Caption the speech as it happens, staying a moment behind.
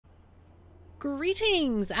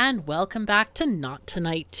Greetings and welcome back to Not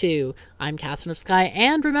Tonight 2. I'm KatherineOfSky,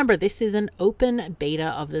 and remember, this is an open beta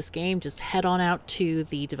of this game. Just head on out to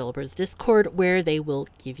the developers Discord where they will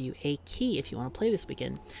give you a key if you want to play this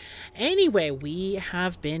weekend. Anyway, we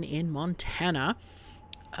have been in Montana,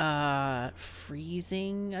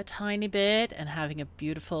 freezing a tiny bit and having a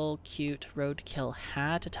beautiful, cute roadkill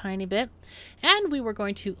hat a tiny bit. And we were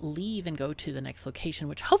going to leave and go to the next location,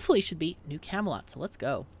 which hopefully should be New Camelot. So let's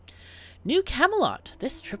go. New Camelot.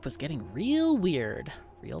 This trip was getting real weird,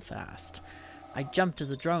 real fast. I jumped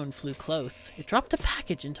as a drone flew close. It dropped a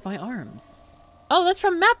package into my arms. Oh, that's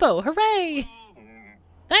from Mappo! Hooray!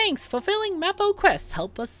 Thanks! Fulfilling Mappo quests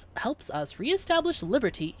helps us reestablish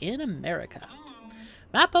liberty in America.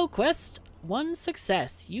 Mappo quest 1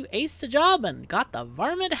 success. You aced the job and got the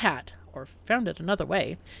varmint hat. Or found it another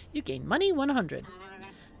way. You gain money 100.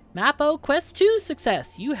 Mappo quest 2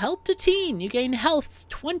 success. You helped a teen. You gain health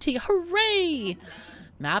 20. Hooray!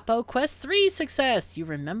 Mappo quest 3 success. You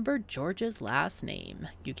remember George's last name.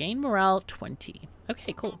 You gain morale 20.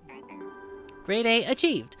 Okay, cool. Grade A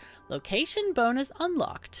achieved. Location bonus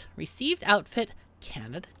unlocked. Received outfit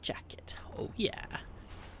Canada jacket. Oh yeah.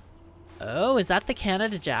 Oh, is that the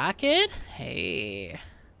Canada jacket? Hey.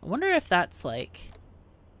 I wonder if that's like...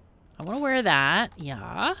 I want to wear that.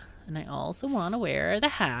 Yeah. And I also want to wear the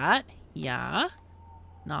hat. Yeah.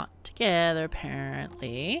 Not together,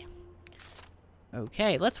 apparently.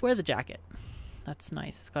 Okay, let's wear the jacket. That's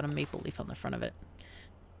nice. It's got a maple leaf on the front of it.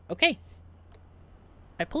 Okay.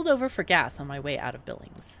 I pulled over for gas on my way out of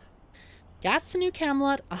Billings. Gas to New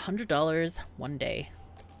Camelot, $100 one day.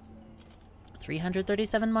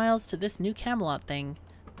 337 miles to this New Camelot thing.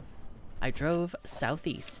 I drove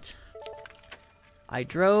southeast.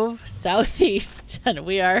 And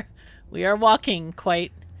we are walking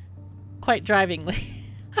quite drivingly.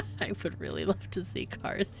 I would really love to see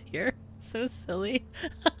cars here. So silly.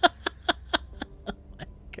 Oh my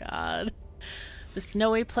god. The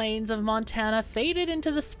snowy plains of Montana faded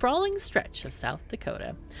into the sprawling stretch of South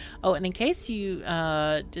Dakota. Oh, and in case you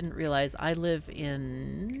didn't realize, I live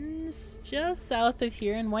in just south of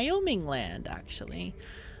here in Wyoming land, actually.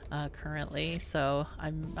 Currently, so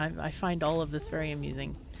I find all of this very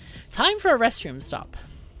amusing. Time for a restroom stop.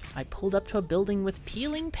 I pulled up to a building with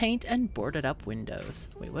peeling paint and boarded up windows.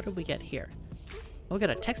 Wait, what did we get here? Oh, we got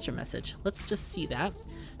a texture message. Let's just see that.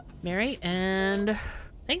 Mary, and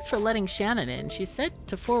thanks for letting Shannon in. She said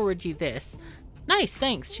to forward you this. Nice,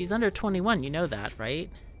 thanks. She's under 21, you know that, right?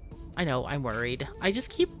 I know, I'm worried. I just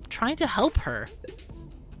keep trying to help her.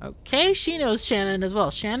 Okay, she knows Shannon as well.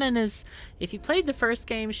 Shannon is, if you played the first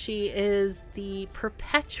game, she is the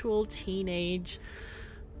perpetual teenage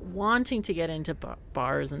wanting to get into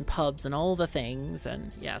bars and pubs and all the things,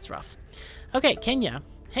 and yeah, it's rough. Okay, Kenya.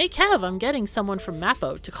 Hey, Kev, I'm getting someone from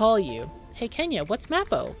Mappo to call you. Hey, Kenya, what's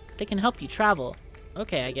Mappo? They can help you travel.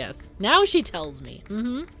 Okay, I guess. Now she tells me.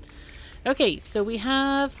 Okay, so we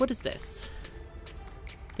have, what is this?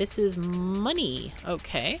 This is money.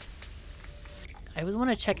 Okay. I always want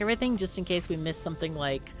to check everything just in case we miss something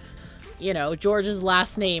like, you know, George's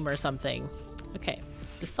last name or something. Okay.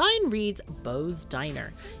 The sign reads Bo's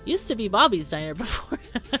Diner. Used to be Bobby's Diner before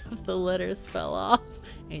the letters fell off.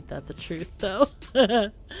 Ain't that the truth, though?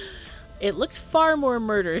 It looked far more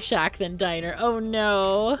murder shack than diner. Oh,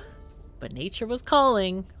 no. But nature was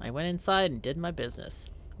calling. I went inside and did my business.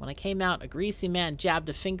 When I came out, a greasy man jabbed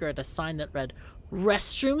a finger at a sign that read,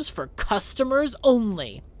 Restrooms for customers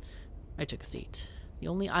only. I took a seat. The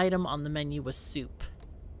only item on the menu was soup.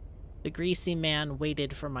 The greasy man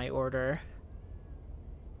waited for my order.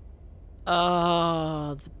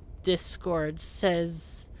 Oh, the Discord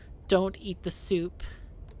says, don't eat the soup.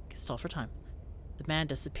 Stall for time. The man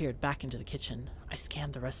disappeared back into the kitchen. I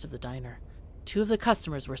scanned the rest of the diner. 2 of the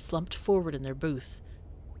customers were slumped forward in their booth.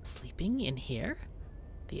 Sleeping in here?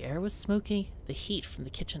 The air was smoky, the heat from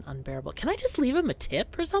the kitchen unbearable. Can I just leave him a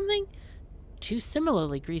tip or something? 2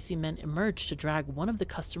 similarly greasy men emerged to drag one of the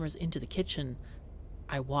customers into the kitchen.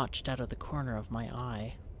 I watched out of the corner of my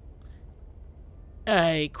eye.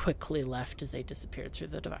 I quickly left as they disappeared through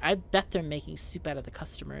the door. I bet they're making soup out of the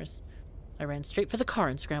customers. I ran straight for the car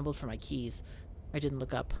and scrambled for my keys. I didn't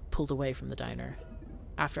look up, pulled away from the diner.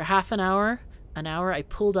 After half an hour, I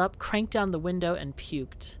pulled up, cranked down the window, and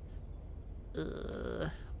puked.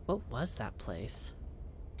 Ugh, what was that place?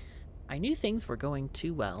 I knew things were going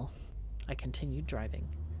too well. I continued driving.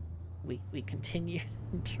 We continued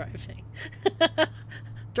driving.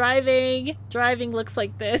 Driving looks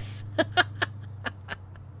like this.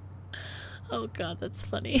 Oh god, that's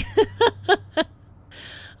funny.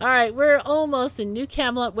 Alright, we're almost in New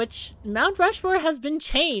Camelot, which Mount Rushmore has been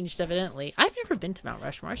changed, evidently. I've never been to Mount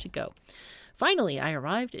Rushmore. I should go. Finally, I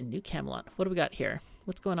arrived in New Camelot. What do we got here?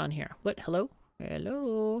 What's going on here? What? Hello?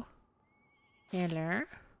 Hello? Hello?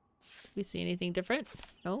 Do we see anything different?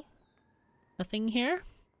 No? Nothing here?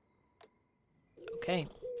 Okay.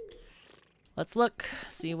 Let's look.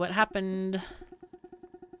 See what happened.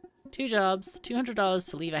 2 jobs. $200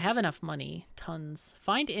 to leave. I have enough money. Tons.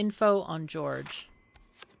 Find info on George.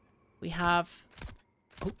 We have...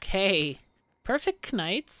 Okay. Perfect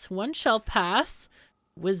Knights. 1 shall pass.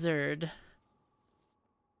 Wizard.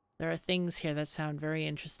 There are things here that sound very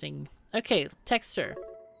interesting. Okay, text her.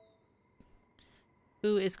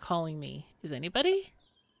 Who is calling me? Is anybody?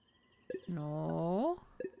 No.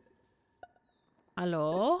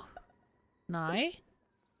 Hello? Nai?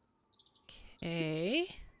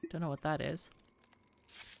 Okay. Don't know what that is.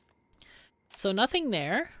 So nothing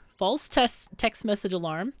there. False text message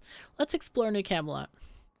alarm. Let's explore New Camelot.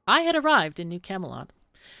 I had arrived in New Camelot.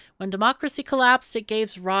 When democracy collapsed, it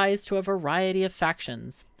gave rise to a variety of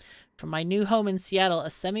factions. From my new home in Seattle, a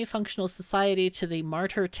semi-functional society, to the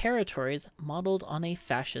martyr territories modeled on a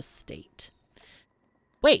fascist state.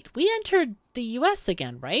 Wait, we entered the US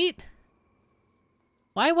again, right?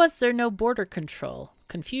 Why was there no border control?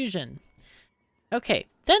 Confusion. Okay,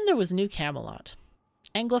 then there was New Camelot.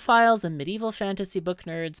 Anglophiles and medieval fantasy book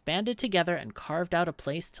nerds banded together and carved out a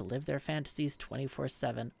place to live their fantasies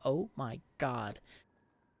 24/7. Oh my god.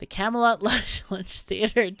 The Camelot Lunch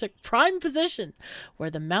Theater took prime position where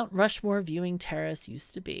the Mount Rushmore viewing terrace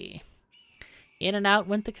used to be. In and out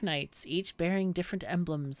went the knights, each bearing different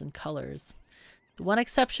emblems and colors. The one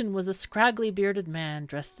exception was a scraggly bearded man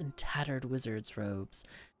dressed in tattered wizard's robes.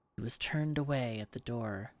 He was turned away at the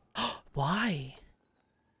door. Why?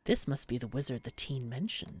 This must be the wizard the teen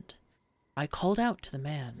mentioned. I called out to the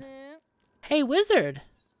man. Hey, wizard!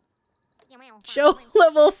 Show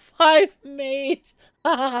level 5 mage!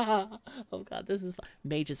 Oh god, this is fun.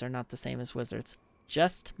 Mages are not the same as wizards.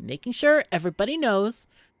 Just making sure everybody knows.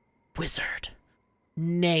 Wizard!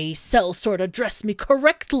 Nay, sellsword, address me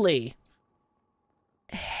correctly!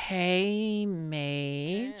 Hey,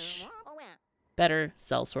 mage. Better,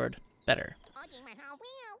 sellsword. Better.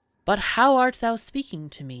 But how art thou speaking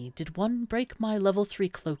to me? Did one break my level 3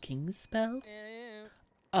 cloaking spell?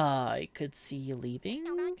 I could see you leaving.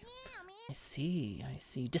 I see, I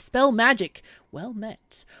see. Dispel magic. Well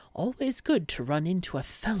met. Always good to run into a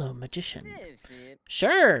fellow magician.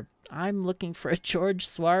 Sure. I'm looking for a George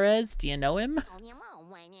Suarez. Do you know him?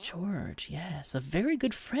 George, yes. A very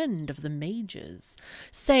good friend of the mages.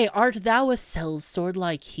 Say, art thou a sellsword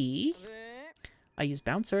like he? I use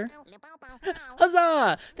bouncer.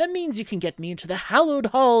 Huzzah! That means you can get me into the hallowed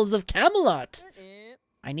halls of Camelot.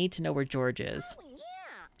 I need to know where George is.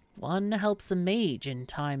 One helps a mage in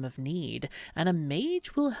time of need, and a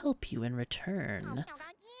mage will help you in return.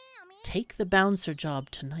 Take the bouncer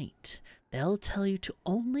job tonight. They'll tell you to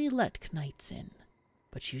only let knights in.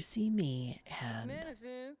 But you see me and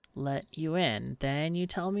let you in. Then you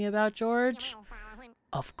tell me about George?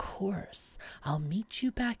 Of course. I'll meet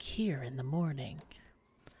you back here in the morning.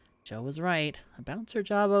 Joe was right. A bouncer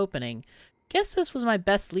job opening. Guess this was my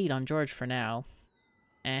best lead on George for now.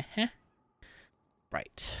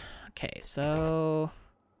 Right. Okay, so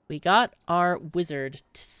we got our wizard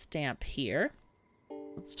stamp here.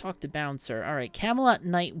 Let's talk to bouncer. All right, Camelot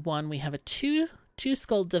Night 1. We have a two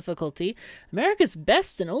skull difficulty. America's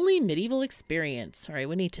best and only medieval experience. All right,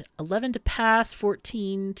 we need 11 to pass,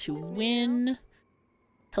 14 to win.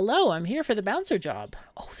 Hello, I'm here for the bouncer job.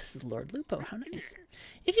 Oh, this is Lord Lupo. How nice.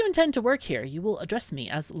 If you intend to work here, you will address me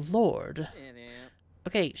as Lord.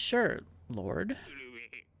 Okay, sure, Lord.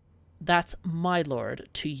 That's my lord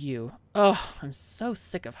to you. Oh, I'm so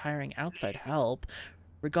sick of hiring outside help.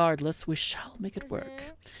 Regardless, we shall make it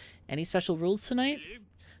work. Any special rules tonight?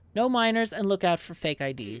 No minors, and look out for fake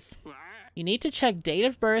IDs. You need to check date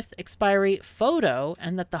of birth, expiry, photo,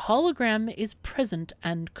 and that the hologram is present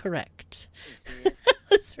and correct.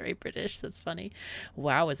 That's very British. That's funny.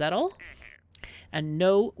 Wow, is that all? And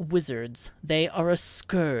no wizards. They are a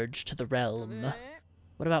scourge to the realm.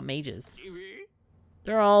 What about mages?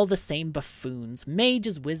 They're all the same buffoons.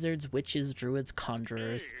 Mages, wizards, witches, druids,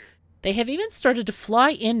 conjurers. They have even started to fly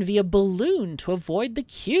in via balloon to avoid the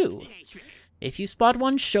queue. If you spot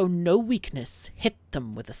one, show no weakness. Hit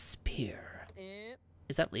them with a spear.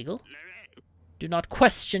 Is that legal? Do not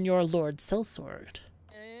question your lord sellsword.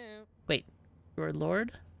 Wait, your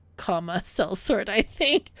lord? Comma, sellsword, I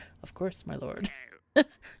think. Of course, my lord.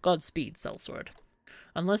 Godspeed, sellsword.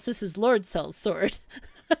 Unless this is Lord Sellsword,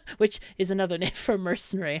 which is another name for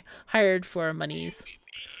mercenary, hired for monies.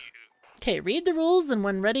 Okay, read the rules, and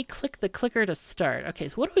when ready, click the clicker to start. Okay,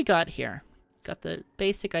 so what do we got here? Got the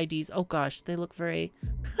basic IDs. Oh gosh, they look very...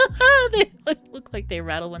 they look like they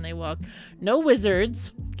rattle when they walk. No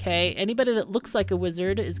wizards. Okay, anybody that looks like a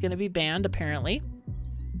wizard is going to be banned, apparently.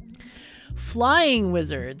 Flying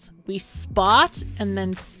wizards. We spot and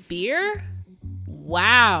then spear?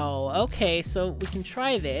 Wow. Okay, so we can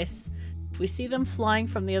try this. If we see them flying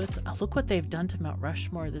from the other side... Oh, look what they've done to Mount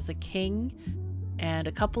Rushmore. There's a king and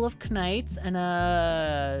a couple of knights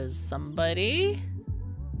and somebody...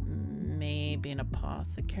 Maybe an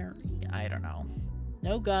apothecary. I don't know.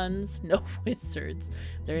 No guns, no wizards.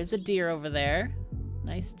 There is a deer over there.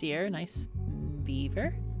 Nice deer, nice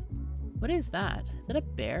beaver. What is that? Is that a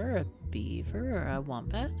bear, a beaver, or a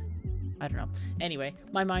wombat? I don't know. Anyway,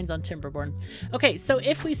 my mind's on Timberborn. Okay, so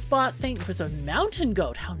if we spot things... There's a mountain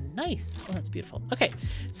goat. How nice. Oh, that's beautiful. Okay,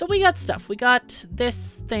 so we got stuff. We got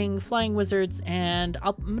this thing, flying wizards, and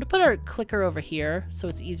I'm going to put our clicker over here so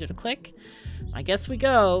it's easier to click. I guess we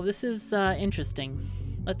go. This is interesting.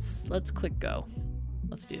 Let's click go.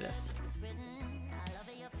 Let's do this.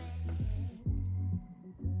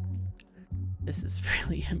 This is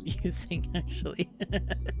really amusing, actually.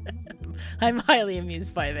 I'm highly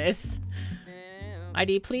amused by this.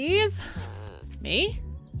 ID, please. Me?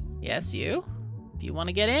 Yes, you. Do you want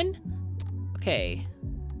to get in? Okay.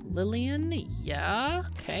 Lillian? Yeah.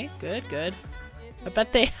 Okay, good, good. I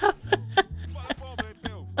bet they have...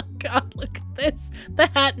 Oh God, look at this. The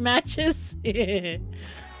hat matches.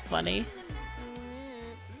 Funny.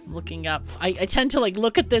 I'm looking up. I tend to like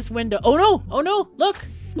look at this window. Oh no! Oh no! Look!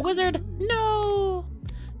 The wizard! No!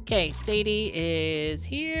 Okay, Sadie is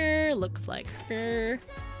here. Looks like her.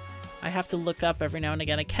 I have to look up every now and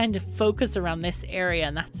again. I kind of focus around this area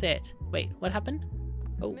and that's it. Wait, what happened?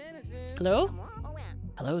 Oh. Hello?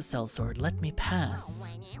 Hello, Sellsword. Let me pass.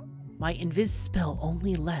 My invis spell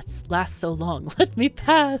only lasts so long. Let me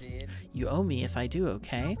pass. You owe me if I do,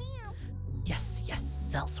 okay? Yes, yes,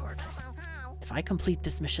 Sellsword. If I complete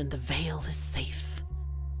this mission, the veil is safe.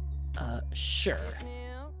 Sure.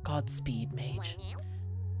 Godspeed, mage.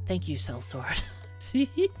 Thank you, Sellsword. See?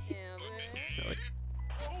 So silly.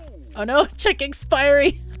 Oh no, check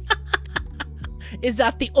expiry. Is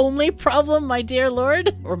that the only problem, my dear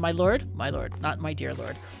lord? Or my lord? My lord, not my dear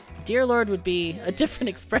lord. Dear lord would be a different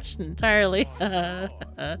expression entirely.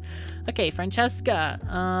 Okay,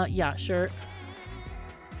 Francesca. Yeah, sure.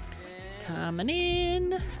 Coming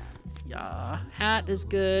in. Yeah, hat is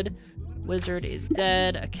good. Wizard is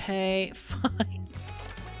dead. Okay, fine.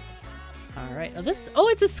 All right. Oh,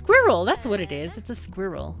 it's a squirrel. That's what it is. It's a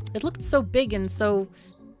squirrel. It looked so big and so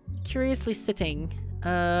curiously sitting.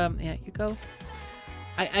 Yeah, you go.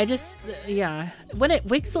 I just, yeah. When it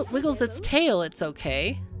wiggles its tail, it's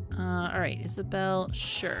okay. All right, Isabel.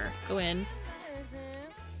 Sure, go in.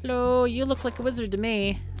 Hello, you look like a wizard to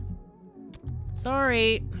me.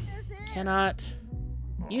 Sorry, cannot.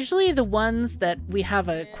 Usually the ones that we have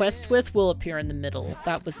a quest with will appear in the middle.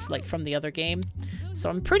 That was like from the other game. So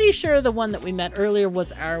I'm pretty sure the one that we met earlier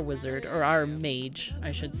was our wizard, or our mage,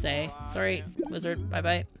 I should say. Sorry, wizard,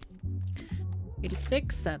 bye-bye.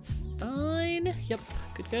 86, that's fine. Yep,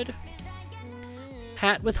 good, good.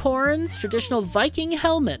 Hat with horns, traditional Viking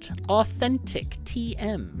helmet, authentic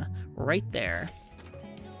TM, right there.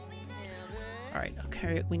 All right,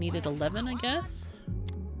 okay, we needed 11, I guess.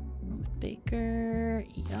 Baker,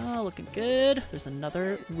 yeah, looking good. There's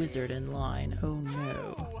another wizard in line. Oh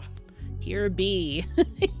no. Here be.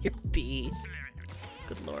 Here be.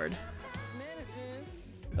 Good lord.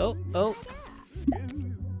 Oh, oh.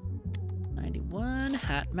 91,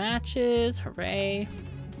 hat matches, hooray.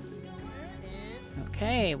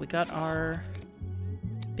 Okay, we got our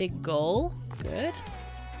big goal. Good.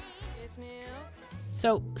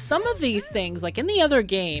 So some of these things, like in the other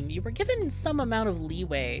game, you were given some amount of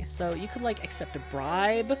leeway. So you could like accept a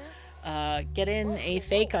bribe, get in a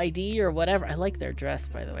fake ID or whatever. I like their dress,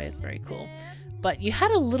 by the way. It's very cool. But you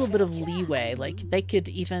had a little bit of leeway. Like they could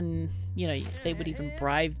even, you know, they would even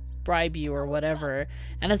bribe you or whatever.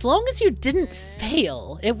 And as long as you didn't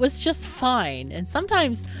fail, it was just fine. And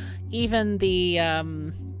sometimes even the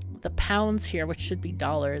pounds here, which should be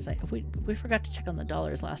dollars. We forgot to check on the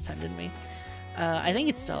dollars last time, didn't we? I think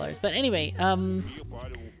it's dollars, but anyway,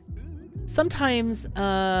 sometimes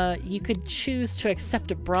you could choose to accept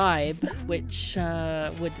a bribe, which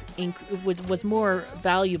was more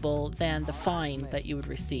valuable than the fine that you would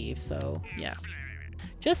receive. So yeah,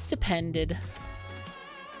 just depended.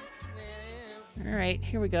 All right,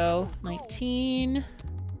 here we go. 19.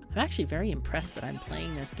 I'm actually very impressed that I'm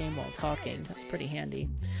playing this game while talking. That's pretty handy.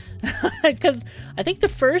 Because I think the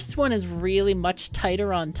first one is really much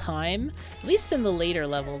tighter on time. At least in the later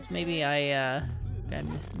levels. Maybe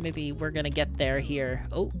maybe we're gonna get there here.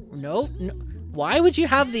 Oh, no. Why would you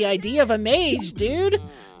have the idea of a mage, dude?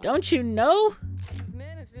 Don't you know?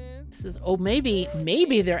 This is, oh, maybe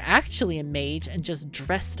they're actually a mage and just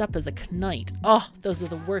dressed up as a knight. Oh, those are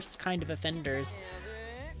the worst kind of offenders.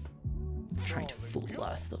 Trying to fool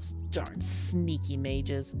us, those darn sneaky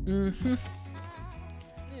mages.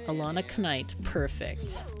 Alana Knight,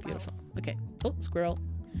 perfect. Beautiful. Okay. Oh, squirrel.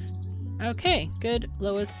 Okay, good.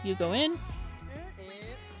 Lois, you go in.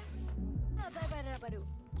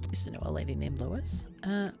 Used to know a lady named Lois.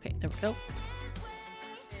 Okay, there we go.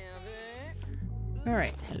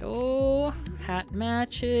 Alright, hello. Hat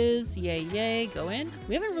matches. Yay, yay. Go in.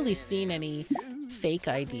 We haven't really seen any fake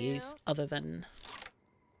IDs other than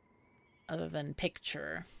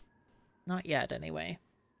picture. Not yet, anyway.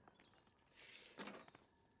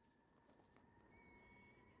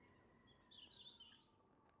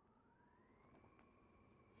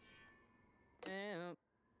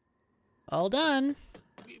 All done.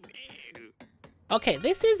 Okay,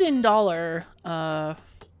 this is in dollar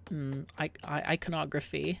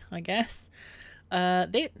iconography, I guess.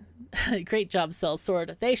 Great job,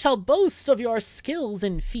 Sellsword. They shall boast of your skills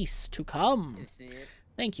in feasts to come.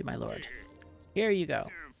 Thank you, my lord. Here you go.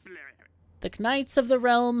 The Knights of the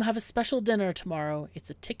Realm have a special dinner tomorrow. It's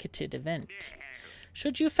a ticketed event.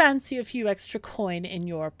 Should you fancy a few extra coin in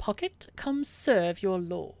your pocket, come serve your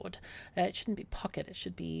lord. It shouldn't be pocket. It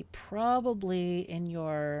should be probably in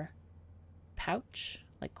your pouch,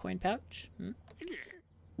 like coin pouch.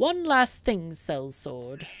 One last thing,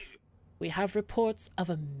 Sellsword. We have reports of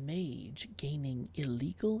a mage gaining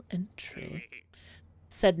illegal entry.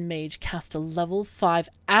 Said mage cast a level 5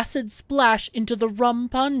 acid splash into the rum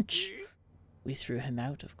punch. We threw him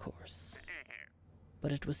out, of course.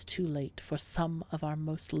 But it was too late for some of our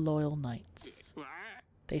most loyal knights.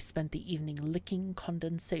 They spent the evening licking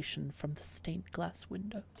condensation from the stained glass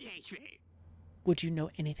windows. Would you know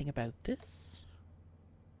anything about this?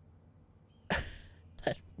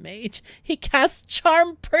 That mage, he cast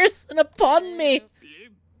Charm Person upon me.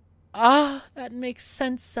 Ah, that makes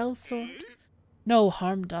sense, Sellsword. No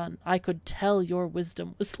harm done. I could tell your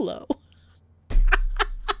wisdom was low.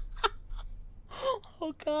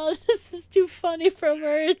 Oh god, this is too funny for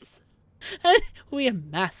words. And we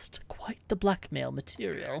amassed quite the blackmail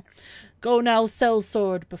material. Go now,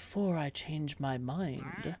 Sellsword, before I change my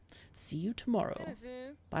mind. See you tomorrow.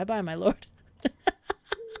 Bye-bye, my lord.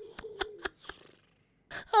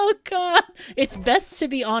 Oh god, it's best to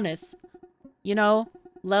be honest. You know,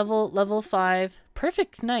 level 5,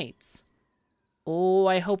 perfect knights. Oh,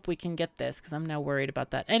 I hope we can get this, because I'm now worried about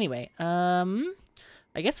that. Anyway,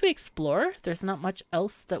 I guess we explore. There's not much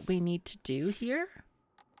else that we need to do here.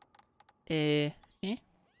 As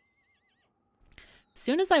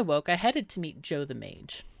soon as I woke, I headed to meet Joe the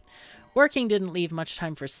Mage. Working didn't leave much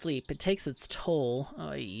time for sleep. It takes its toll.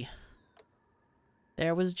 Oy.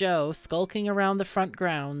 There was Joe, skulking around the front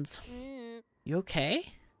grounds. You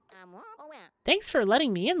okay? Thanks for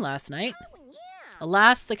letting me in last night.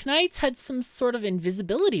 Alas, the Knights had some sort of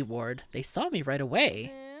invisibility ward. They saw me right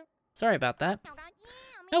away. Sorry about that.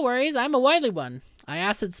 No worries, I'm a wily one. I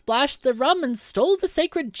acid splashed the rum and stole the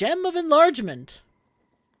sacred gem of enlargement.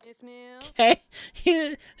 Okay.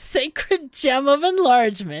 Sacred gem of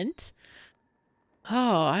enlargement.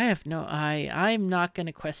 Oh, I'm not going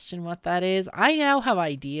to question what that is. I now have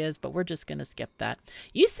ideas, but we're just going to skip that.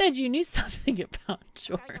 You said you knew something about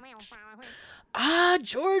George. Ah,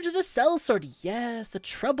 George the Sellsword. Yes, a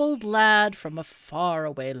troubled lad from a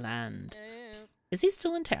faraway land. Is he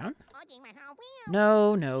still in town?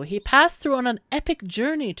 No. He passed through on an epic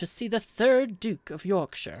journey to see the 3rd Duke of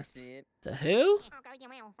Yorkshire. The who?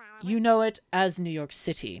 You know it as New York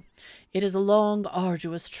City. It is a long,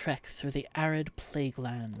 arduous trek through the arid plague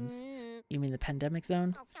lands. You mean the pandemic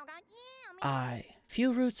zone? Aye.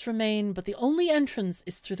 Few routes remain, but the only entrance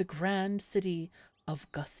is through the grand city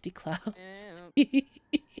of gusty clouds.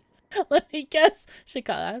 Let me guess.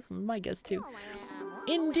 Chicago. That's my guess too.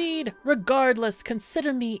 Indeed. Regardless,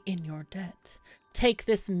 consider me in your debt. Take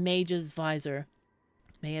this mage's visor.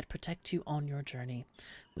 May it protect you on your journey.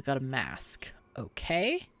 We got a mask.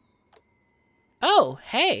 Okay. Oh,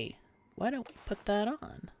 hey. Why don't we put that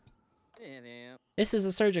on? This is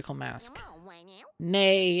a surgical mask.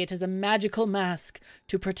 Nay, it is a magical mask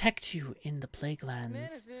to protect you in the plague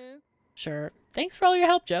lands. Sure. Thanks for all your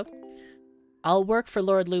help, Joe. I'll work for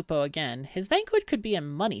Lord Lupo again. His banquet could be a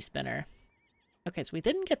money spinner. Okay, so we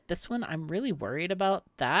didn't get this one. I'm really worried about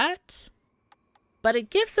that. But it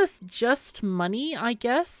gives us just money, I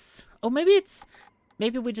guess. Oh,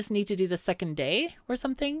 maybe we just need to do the second day or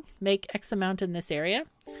something. Make X amount in this area.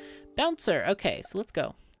 Bouncer. Okay, so let's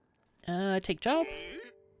go. Take job.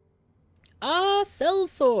 Ah,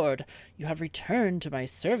 sellsword. You have returned to my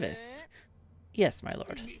service. Yes, my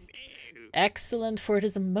lord. Excellent, for it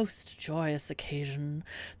is a most joyous occasion.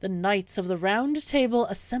 The knights of the Round Table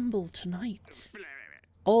assemble tonight.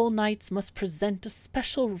 All knights must present a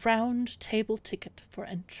special Round Table ticket for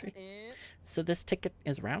entry. So this ticket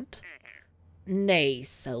is round? Nay,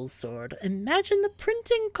 sellsword, imagine the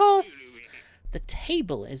printing costs. The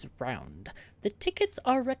table is round. The tickets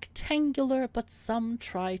are rectangular, but some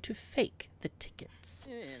try to fake the tickets.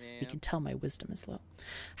 You can tell my wisdom is low.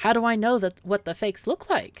 How do I know what the fakes look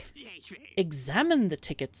like? Examine the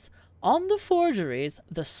tickets. On the forgeries,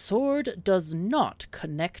 the sword does not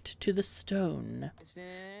connect to the stone.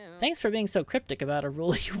 Thanks for being so cryptic about a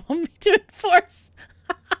rule you want me to enforce.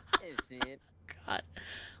 God.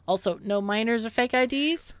 Also, no minors or fake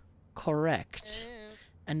IDs? Correct.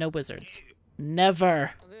 And no wizards.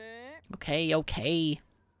 Never. Okay, okay.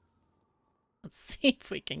 Let's see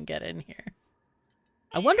if we can get in here.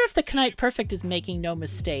 I wonder if the Knight Perfect is making no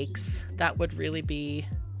mistakes. That would really be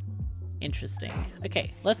interesting.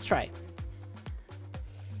 Okay, let's try.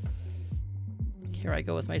 Here I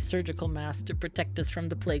go with my surgical mask to protect us from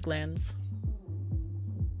the plague lands.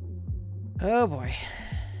 Oh boy.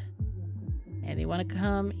 Anyone want to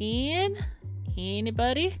come in?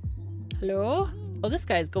 Anybody? Hello? Oh, this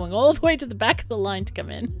guy's going all the way to the back of the line to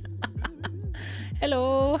come in.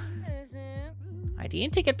 Hello. ID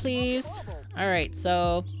and ticket, please. Alright,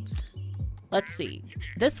 so let's see.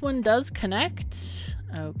 This one does connect.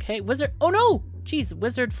 Okay, wizard. Oh no! Jeez,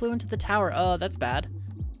 wizard flew into the tower. Oh, that's bad.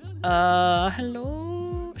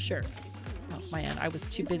 Hello? Sure. Oh man, I was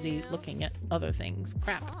too busy looking at other things.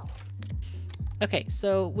 Crap. Okay,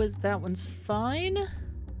 so that one's fine.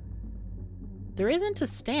 There isn't a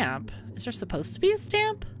stamp. Is there supposed to be a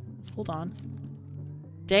stamp? Hold on.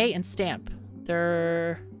 Day and stamp.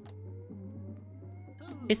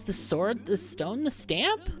 Is the sword, the stone, the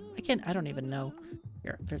stamp? I don't even know.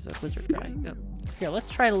 Here, there's a wizard guy. Oh. Here, let's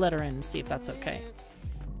try to let her in and see if that's okay.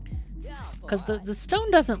 Because the stone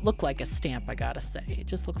doesn't look like a stamp, I gotta say. It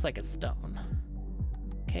just looks like a stone.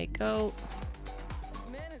 Okay, go.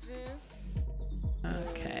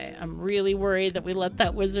 Okay, I'm really worried that we let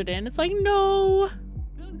that wizard in. It's like, no!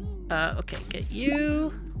 Okay, get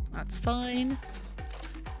you. That's fine.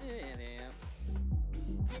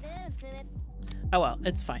 Oh well,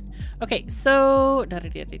 it's fine. Okay, so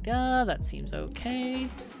that seems okay.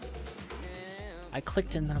 I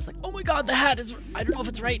clicked in and I was like, oh my god, the hat is, I don't know if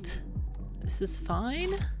it's right. This is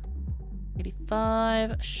fine.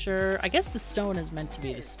 85, sure. I guess the stone is meant to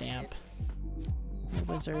be the stamp. No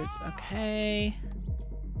wizards, okay.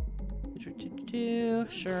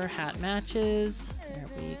 Sure, hat matches. There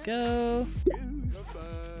we go.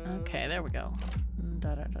 Okay, there we go.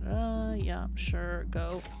 Yeah, sure,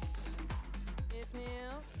 go.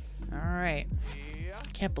 Alright.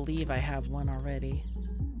 Can't believe I have one already.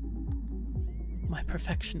 My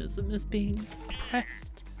perfectionism is being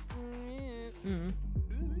oppressed.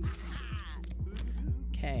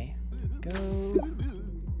 Okay, go.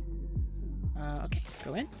 Okay,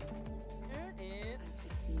 go in.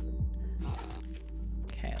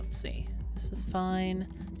 Okay, let's see. This is fine.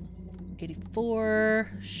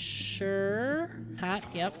 84, sure. Hat,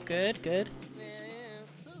 yep, good, good.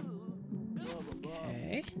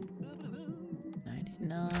 Okay.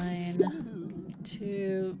 99,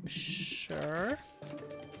 92, sure.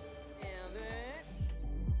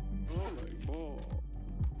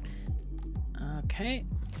 Okay.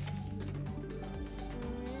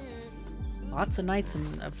 Lots of knights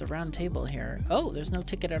of the round table here. Oh, there's no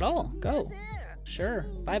ticket at all. Go. Sure.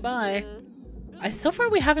 Bye-bye. So far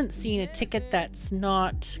we haven't seen a ticket that's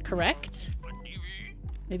not correct.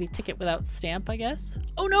 Maybe ticket without stamp, I guess.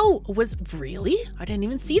 Oh no! Really? I didn't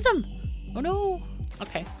even see them. Oh no.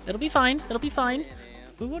 Okay. It'll be fine. It'll be fine.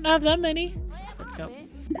 We won't have that many. Let's go.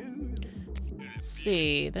 Let's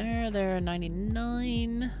see. There,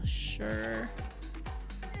 99. Sure.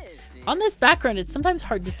 On this background, it's sometimes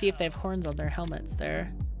hard to see if they have horns on their helmets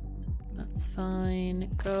there. That's fine.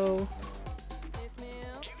 Go.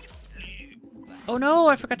 Oh no,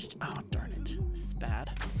 I forgot to... Oh, darn it. This is bad.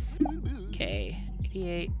 Okay.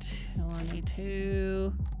 88,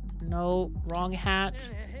 22. No, wrong hat.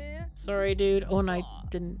 Sorry, dude. Oh, and I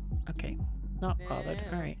didn't... Okay. Not bothered.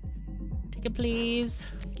 Alright. Ticket,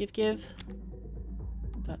 please. Give.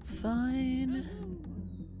 That's fine.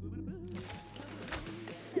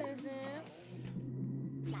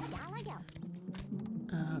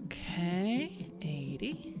 Okay.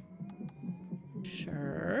 90.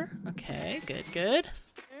 Sure. Okay, good, good.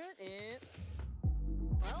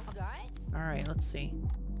 Alright, let's see.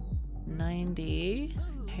 90.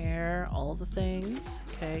 Hair, all the things.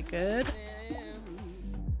 Okay, good.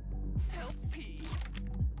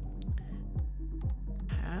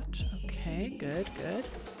 Hat. Okay, good, good.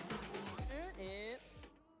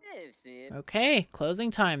 Okay, closing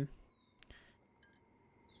time.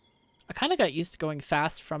 I kind of got used to going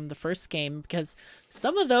fast from the first game because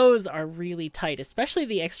some of those are really tight, especially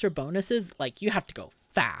the extra bonuses. Like, you have to go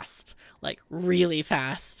fast, like really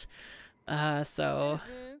fast. So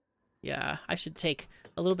yeah, I should take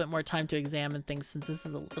a little bit more time to examine things since this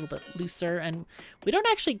is a little bit looser and we don't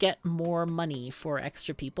actually get more money for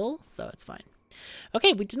extra people, so it's fine.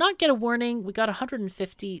 Okay, we did not get a warning. We got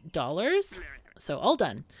 $150, so all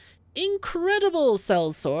done. Incredible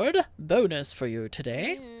sellsword. Bonus for you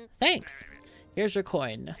today. Thanks. Here's your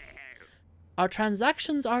coin. Our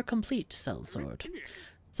transactions are complete, sellsword.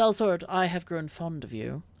 Sellsword, I have grown fond of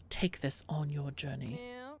you. Take this on your journey.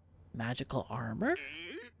 Magical armor?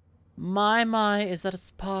 My, is that a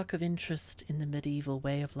spark of interest in the medieval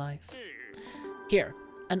way of life? Here,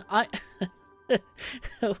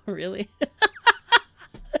 oh, really?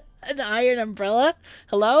 An iron umbrella?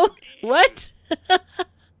 Hello? What?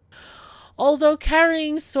 Although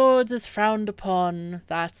carrying swords is frowned upon,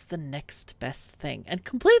 that's the next best thing. And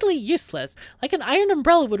completely useless. Like an iron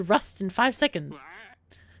umbrella would rust in 5 seconds.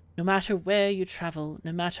 No matter where you travel,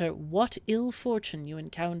 no matter what ill fortune you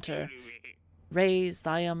encounter, raise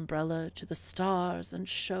thy umbrella to the stars and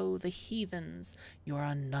show the heathens you are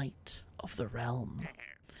a knight of the realm.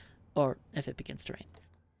 Or if it begins to rain.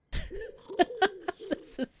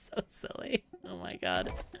 This is so silly. Oh my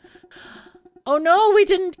god. Oh no, we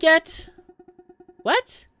didn't get...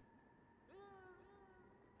 What?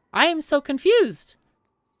 I am so confused.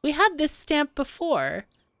 We had this stamp before,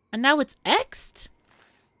 and now it's X'd?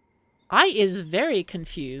 I is very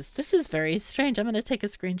confused. This is very strange. I'm going to take a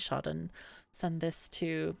screenshot and send this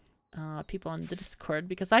to people on the Discord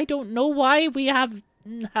because I don't know why we have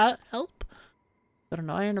help. Got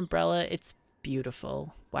an iron umbrella. It's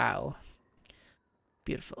beautiful. Wow.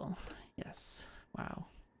 Beautiful. Yes. Wow.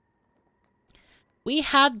 We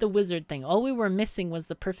had the wizard thing. All we were missing was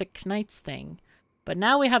the perfect knights thing. But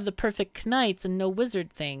now we have the perfect knights and no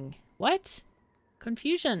wizard thing. What?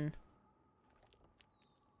 Confusion.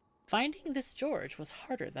 Finding this George was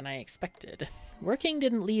harder than I expected. Working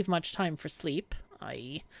didn't leave much time for sleep.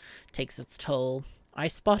 Takes its toll. I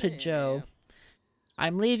spotted Joe.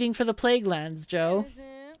 I'm leaving for the Plague Lands, Joe.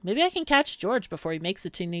 Maybe I can catch George before he makes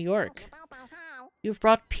it to New York. You've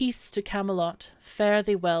brought peace to Camelot. Fare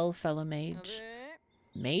thee well, fellow mage.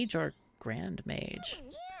 Mage or grand mage?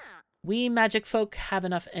 We magic folk have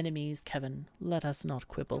enough enemies, Kevin. Let us not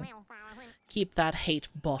quibble. Keep that hate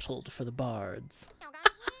bottled for the bards.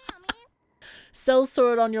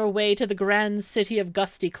 Sellsword on your way to the grand city of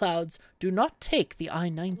gusty clouds. Do not take the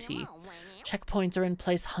I-90. Checkpoints are in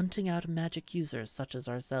place hunting out magic users such as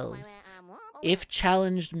ourselves. If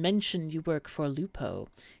challenged, mention you work for Lupo.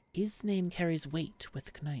 His name carries weight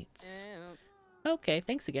with knights. Okay,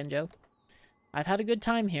 thanks again, Joe. I've had a good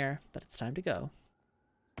time here, but it's time to go.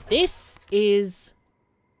 This is...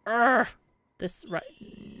 this... Right...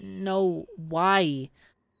 No, why?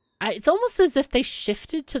 It's almost as if they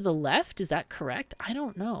shifted to the left. Is that correct? I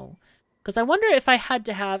don't know. Because I wonder if I had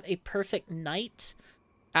to have a perfect knight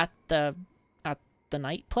at the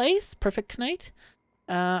knight place. Perfect knight?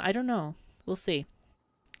 I don't know. We'll see.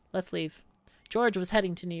 Let's leave. George was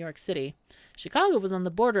heading to New York City. Chicago was on the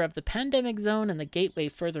border of the pandemic zone and the gateway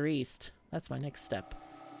further east. That's my next step.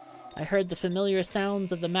 I heard the familiar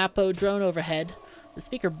sounds of the Mappo drone overhead. The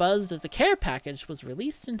speaker buzzed as a care package was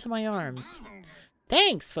released into my arms.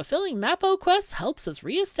 Thanks! Fulfilling Mappo quests helps us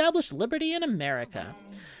re-establish liberty in America.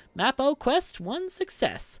 Mappo quest 1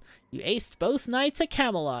 success. You aced both nights at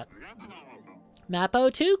Camelot.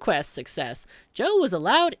 Mappo 2 quest success. Joe was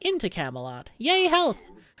allowed into Camelot. Yay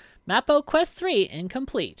health! Mappo quest 3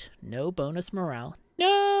 incomplete. No bonus morale.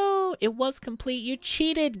 No! It was complete. You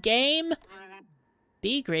cheated, game!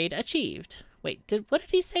 B grade achieved. Wait, what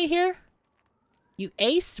did he say here? You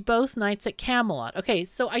aced both nights at Camelot. Okay,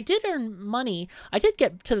 so I did earn money. I did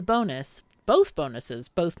get to the bonus. Both bonuses,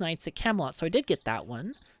 both nights at Camelot. So I did get that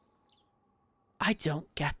one. I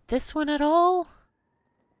don't get this one at all.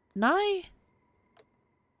 Nye?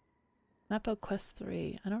 Mappo Quest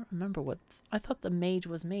 3. I don't remember what... I thought the mage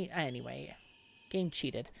was made. Anyway, game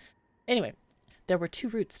cheated. Anyway, there were 2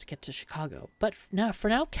 routes to get to Chicago. But for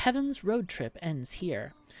now, Kevin's road trip ends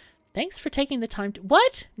here. Thanks for taking the time to...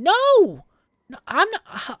 What? No! No,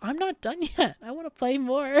 I'm not done yet. I want to play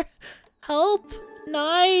more. Help!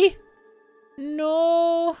 Nye!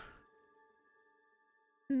 No!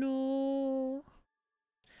 No.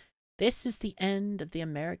 This is the end of the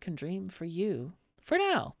American dream for you. For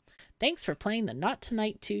now. Thanks for playing the Not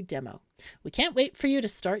Tonight 2 demo. We can't wait for you to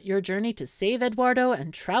start your journey to save Eduardo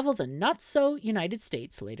and travel the not-so-United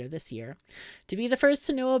States later this year. To be the first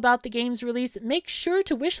to know about the game's release, make sure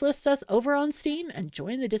to wishlist us over on Steam and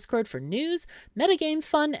join the Discord for news, metagame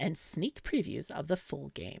fun, and sneak previews of the full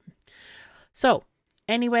game. So,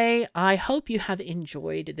 anyway, I hope you have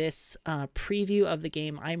enjoyed this preview of the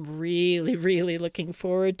game. I'm really, really looking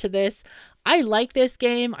forward to this. I like this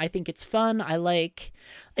game. I think it's fun.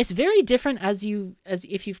 It's very different as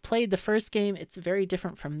if you've played the first game. It's very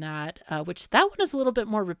different from that, which that one is a little bit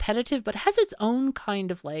more repetitive, but has its own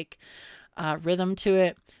kind of like rhythm to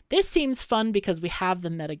it. This seems fun because we have the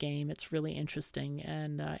metagame. It's really interesting.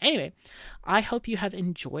 And anyway, I hope you have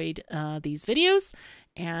enjoyed these videos.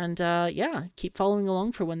 And yeah, keep following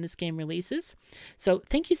along for when this game releases. So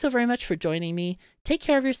thank you so very much for joining me. Take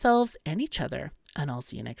care of yourselves and each other, and I'll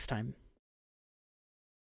see you next time.